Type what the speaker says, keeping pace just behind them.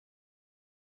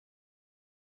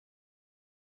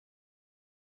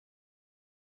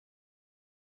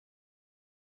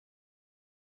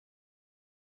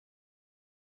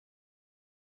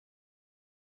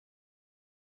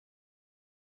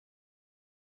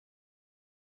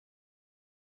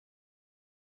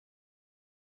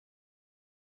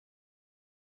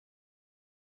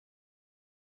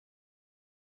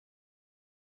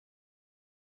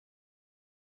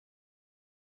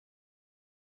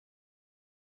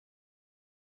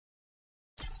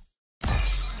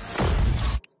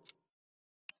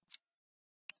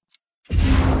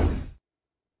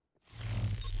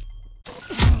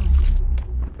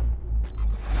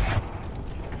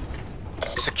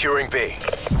Securing B.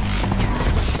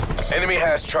 Enemy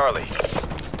has Charlie.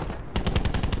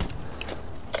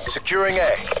 Securing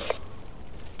A.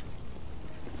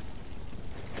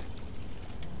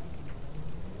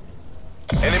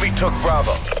 Enemy took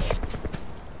Bravo.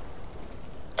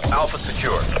 Alpha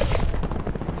secure.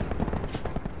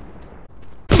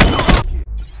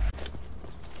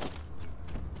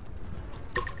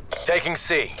 Taking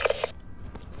C.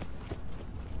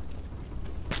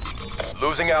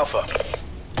 Losing Alpha.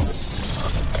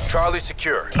 Charlie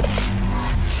secure.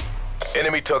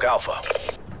 Enemy took Alpha.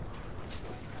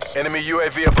 Enemy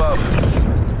UAV above.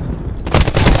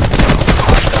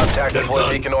 Contact deploy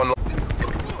beacon on.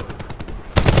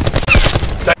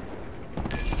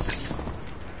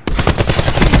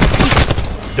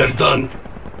 They're done.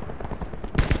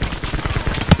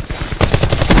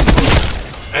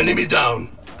 Enemy down.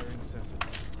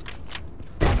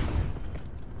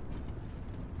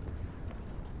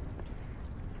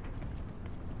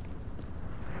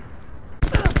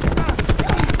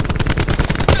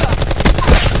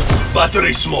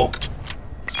 Battery smoked.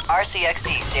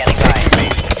 RCXD standing by.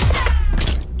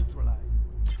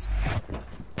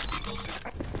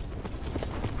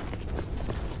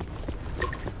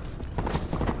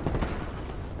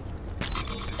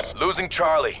 Losing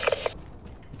Charlie.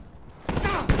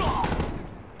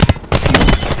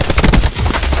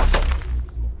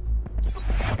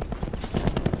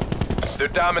 They're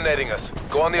dominating us.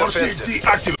 Go on the offensive. RCXD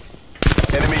active.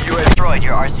 Enemy UAV. Destroyed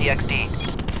your RCXD.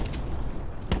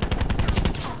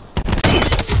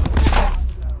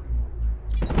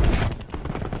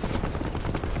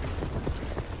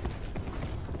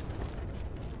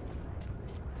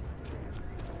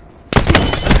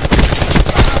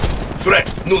 Threat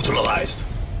neutralized.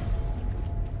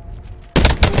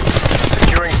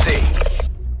 Securing C.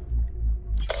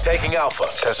 Taking Alpha.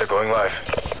 Sensor going live.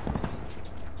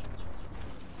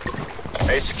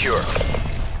 A secure.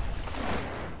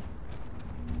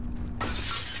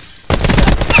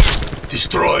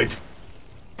 Destroyed.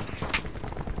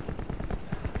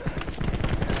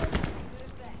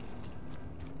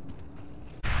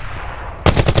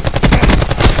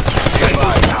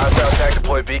 Hostile attack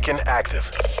deploy beacon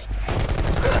active.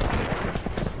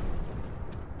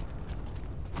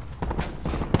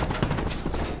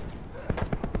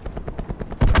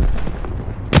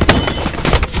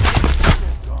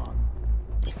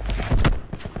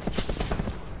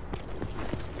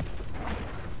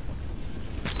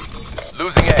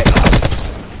 Losing A.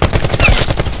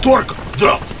 Torque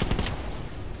drop.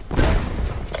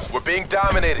 We're being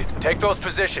dominated. Take those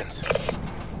positions.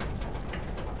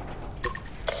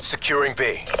 Securing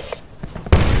B.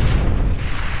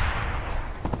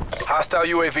 Hostile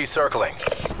UAV circling.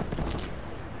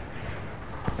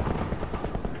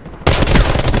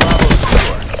 Bravo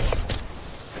secure.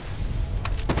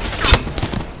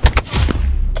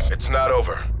 It's not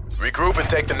over. Regroup and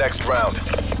take the next round.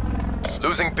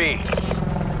 Losing B.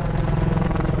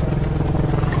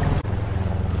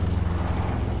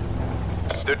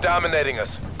 They're dominating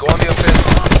us. Go on the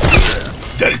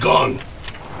offensive. They're gone.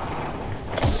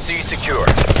 C secure.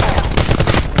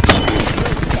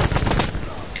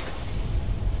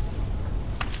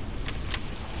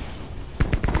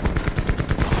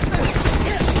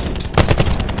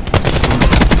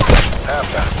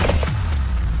 Halftime.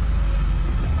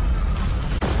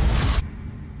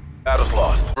 Battle's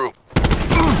lost. Group.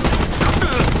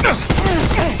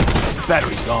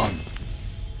 Battery gone.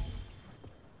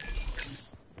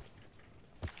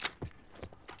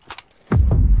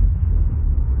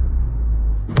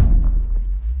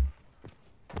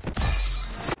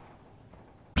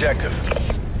 Objective.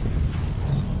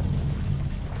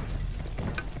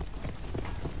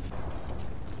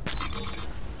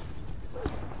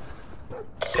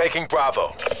 Taking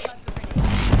Bravo.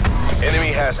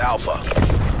 Enemy has Alpha.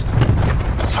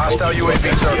 Hostile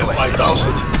UAV circling.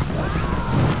 5,000.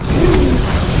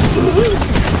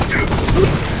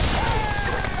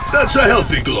 That's a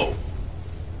healthy glow.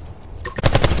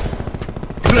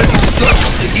 Ready to turn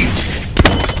up the heat.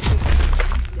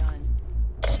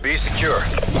 Be secure.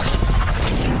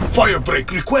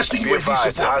 Firebreak requesting Be UAV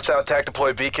advised, support. hostile attack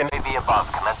deploy beacon. UAV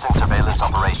above, commencing surveillance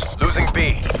operation. Losing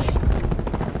B.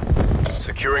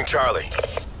 Securing Charlie.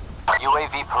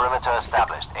 UAV perimeter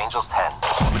established. Angels 10.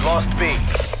 We lost B.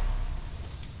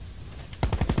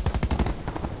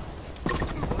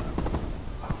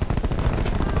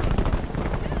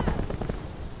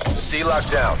 C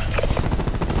locked down.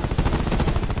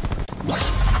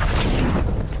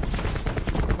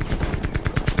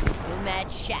 Mad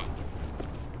Shack.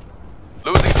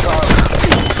 Losing Charlie.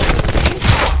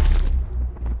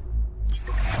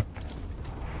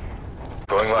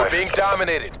 Going live. We're being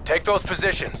dominated. Take those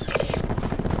positions.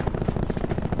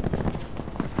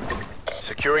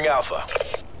 Securing Alpha.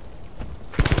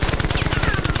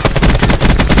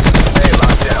 A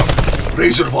locked down.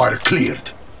 Reservoir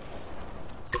cleared.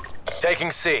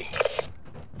 Taking C.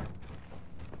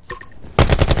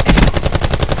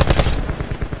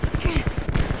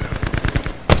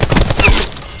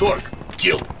 Torque,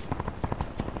 kill.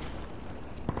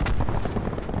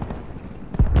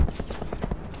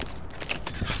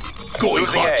 Going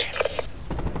Losing hot. A.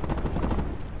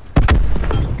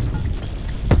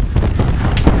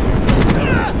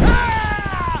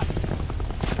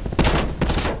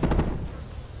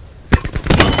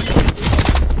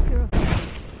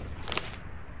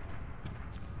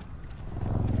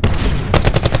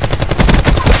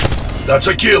 That's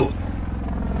a kill.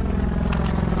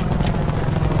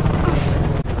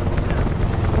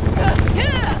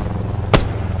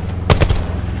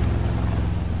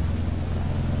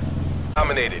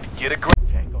 Dominated. Get a grip.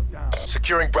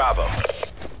 Securing Bravo.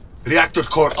 Reactor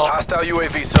core up. Hostile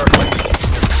UAV circling.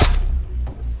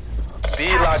 B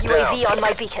Task locked down. UAV on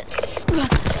my beacon.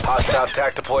 Hostile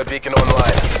TAC deploy beacon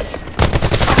online.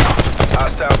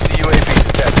 Hostile CUAV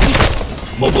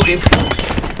detected. Mobile in.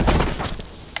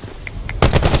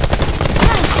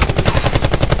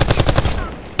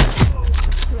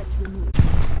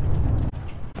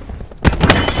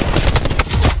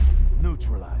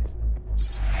 Neutralized.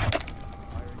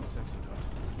 Firing sensor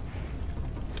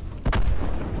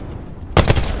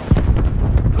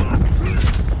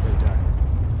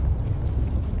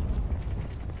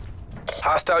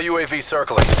Hostile UAV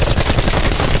circling.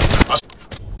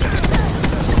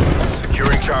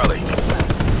 Securing Charlie.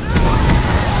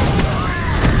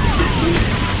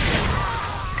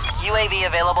 UAV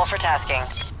available for tasking.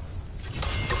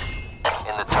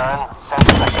 In the turn, 7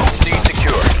 seconds. C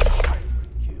secure.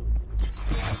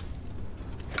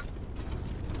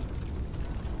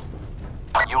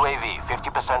 UAV,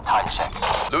 50% time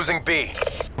check. Losing B.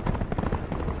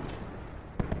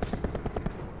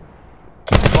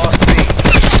 Lost B.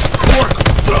 Torque,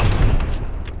 drop.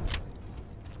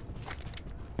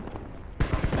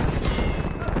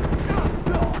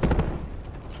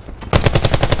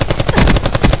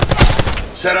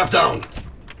 Seraph down.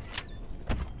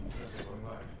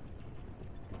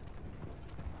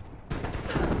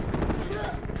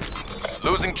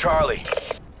 Losing Charlie.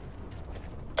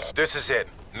 This is it.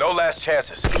 No last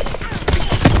chances.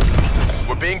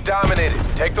 We're being dominated.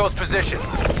 Take those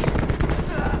positions.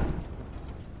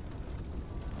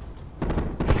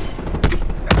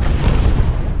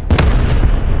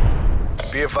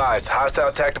 Be advised, hostile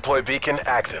attack deploy beacon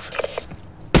active.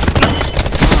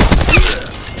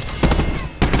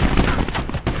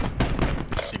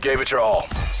 You gave it your all.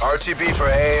 RTB for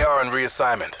AAR and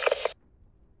reassignment.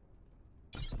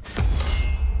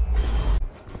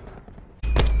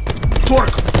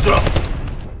 Torque, drop.